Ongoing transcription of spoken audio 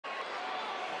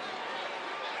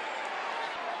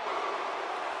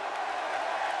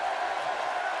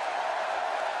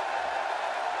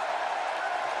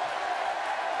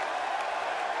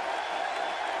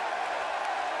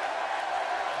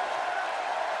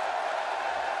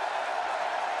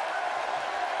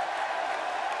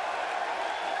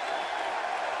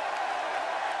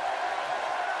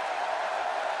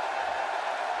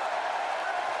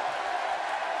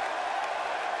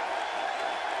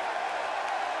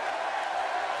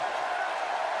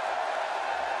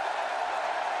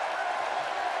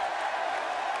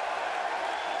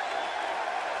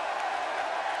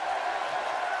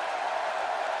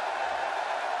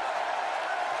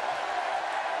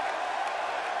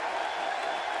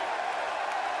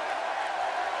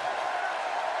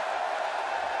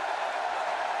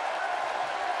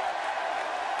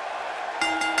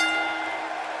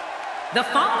The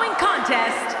following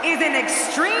contest is an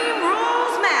Extreme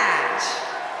Rules match.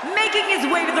 Making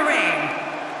his way to the ring,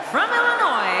 from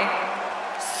Illinois,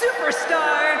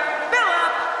 Superstar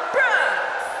Philip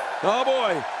Brooks. Oh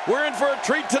boy, we're in for a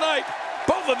treat tonight.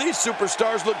 Both of these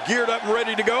superstars look geared up and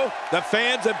ready to go. The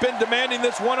fans have been demanding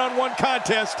this one-on-one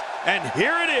contest, and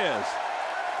here it is.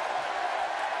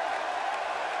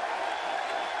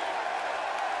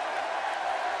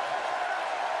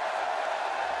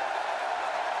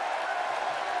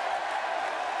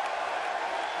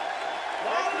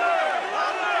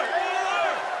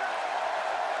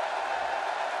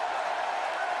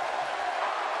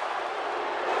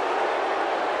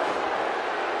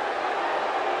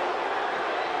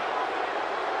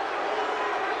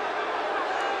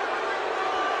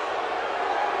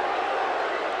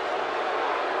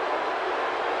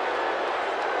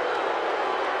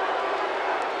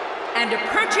 And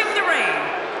approaching the ring,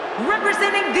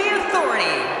 representing the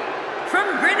Authority, from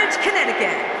Greenwich,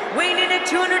 Connecticut, weighing in at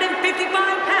 255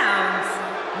 pounds,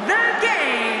 the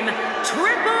Game,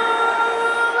 Triple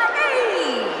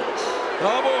H!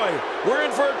 Oh boy, we're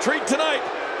in for a treat tonight.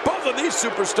 Both of these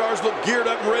superstars look geared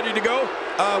up and ready to go.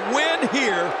 A win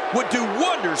here would do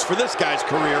wonders for this guy's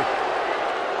career.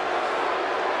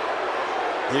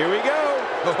 Here we go.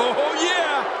 Oh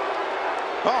yeah!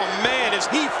 Oh man, is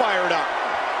he fired up.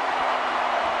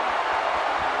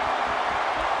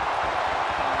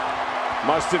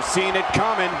 Must have seen it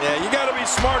coming. Yeah, you got to be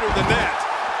smarter than that.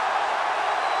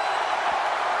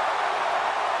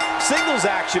 Singles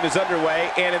action is underway,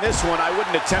 and in this one, I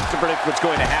wouldn't attempt to predict what's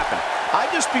going to happen.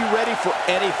 I'd just be ready for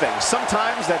anything.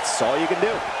 Sometimes that's all you can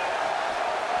do.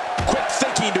 Quick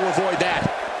thinking to avoid that.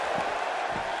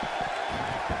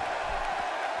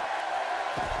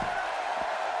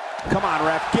 Come on,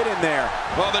 ref, get in there.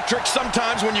 Well, the trick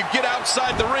sometimes when you get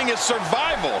outside the ring is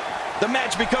survival. The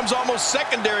match becomes almost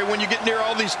secondary when you get near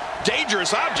all these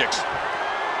dangerous objects.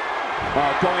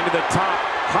 Going to the top,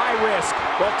 high risk.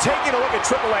 Well, taking a look at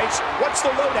Triple H, what's the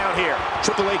lowdown here?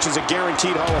 Triple H is a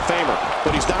guaranteed Hall of Famer,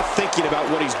 but he's not thinking about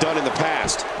what he's done in the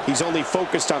past. He's only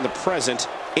focused on the present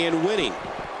and winning.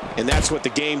 And that's what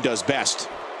the Game does best.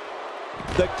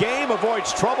 The Game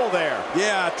avoids trouble there.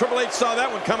 Yeah, Triple H saw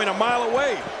that one coming a mile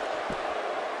away.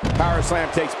 Power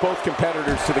slam takes both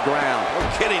competitors to the ground.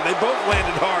 No kidding, they both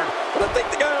landed hard. But I think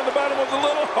the guy on the bottom was a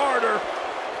little harder.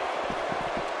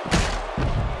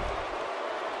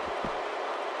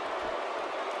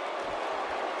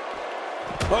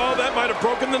 Oh, that might have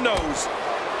broken the nose.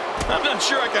 I'm not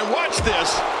sure I can watch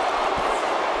this.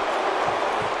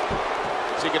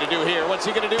 What's he going to do here? What's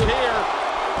he going to do here?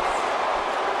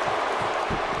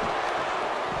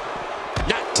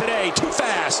 Not today, too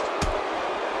fast.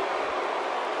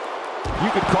 You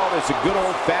could call this a good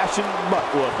old-fashioned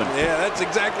butt-whooping. Yeah, that's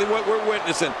exactly what we're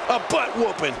witnessing. A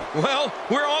butt-whooping. Well,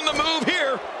 we're on the move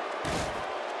here.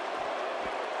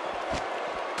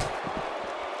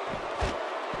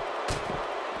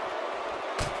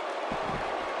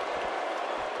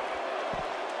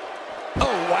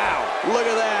 Oh, wow. Look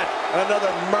at that.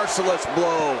 Another merciless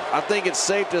blow. I think it's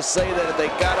safe to say that if they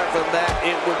got it from that,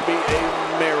 it would be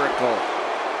a miracle.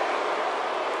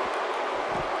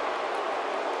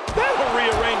 That'll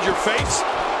rearrange your face.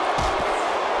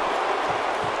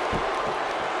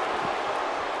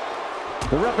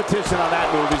 The repetition on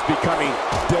that move is becoming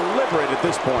deliberate at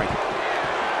this point.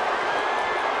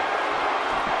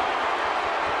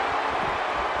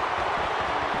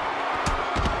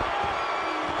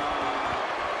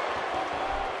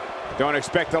 Don't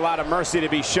expect a lot of mercy to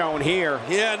be shown here.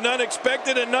 Yeah, none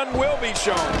expected and none will be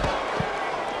shown.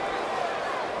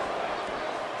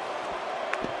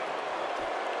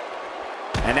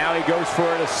 And now he goes for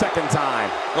it a second time.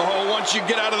 Oh, once you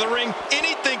get out of the ring,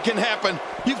 anything can happen.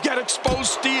 You've got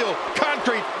exposed steel,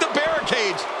 concrete, the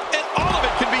barricades, and all of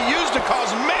it can be used to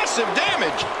cause massive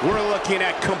damage. We're looking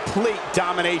at complete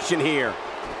domination here.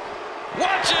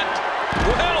 Watch it!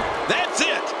 Well, that's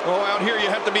it. Oh, out here you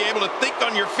have to be able to think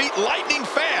on your feet lightning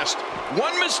fast.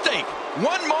 One mistake,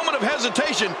 one moment of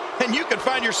hesitation, and you can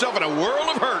find yourself in a world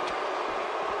of hurt.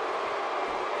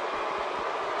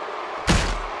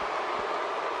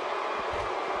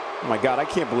 Oh my God, I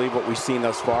can't believe what we've seen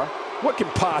thus far. What can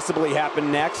possibly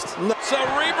happen next?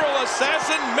 Cerebral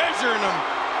assassin measuring them.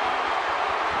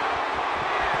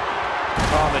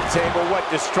 On the table, what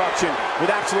destruction.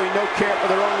 With absolutely no care for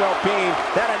their own well-being.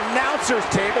 That announcer's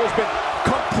table has been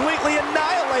completely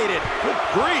annihilated. Good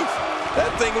grief.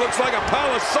 That thing looks like a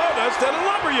pile of sawdust at a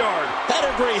lumberyard.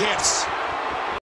 Pedigree hits.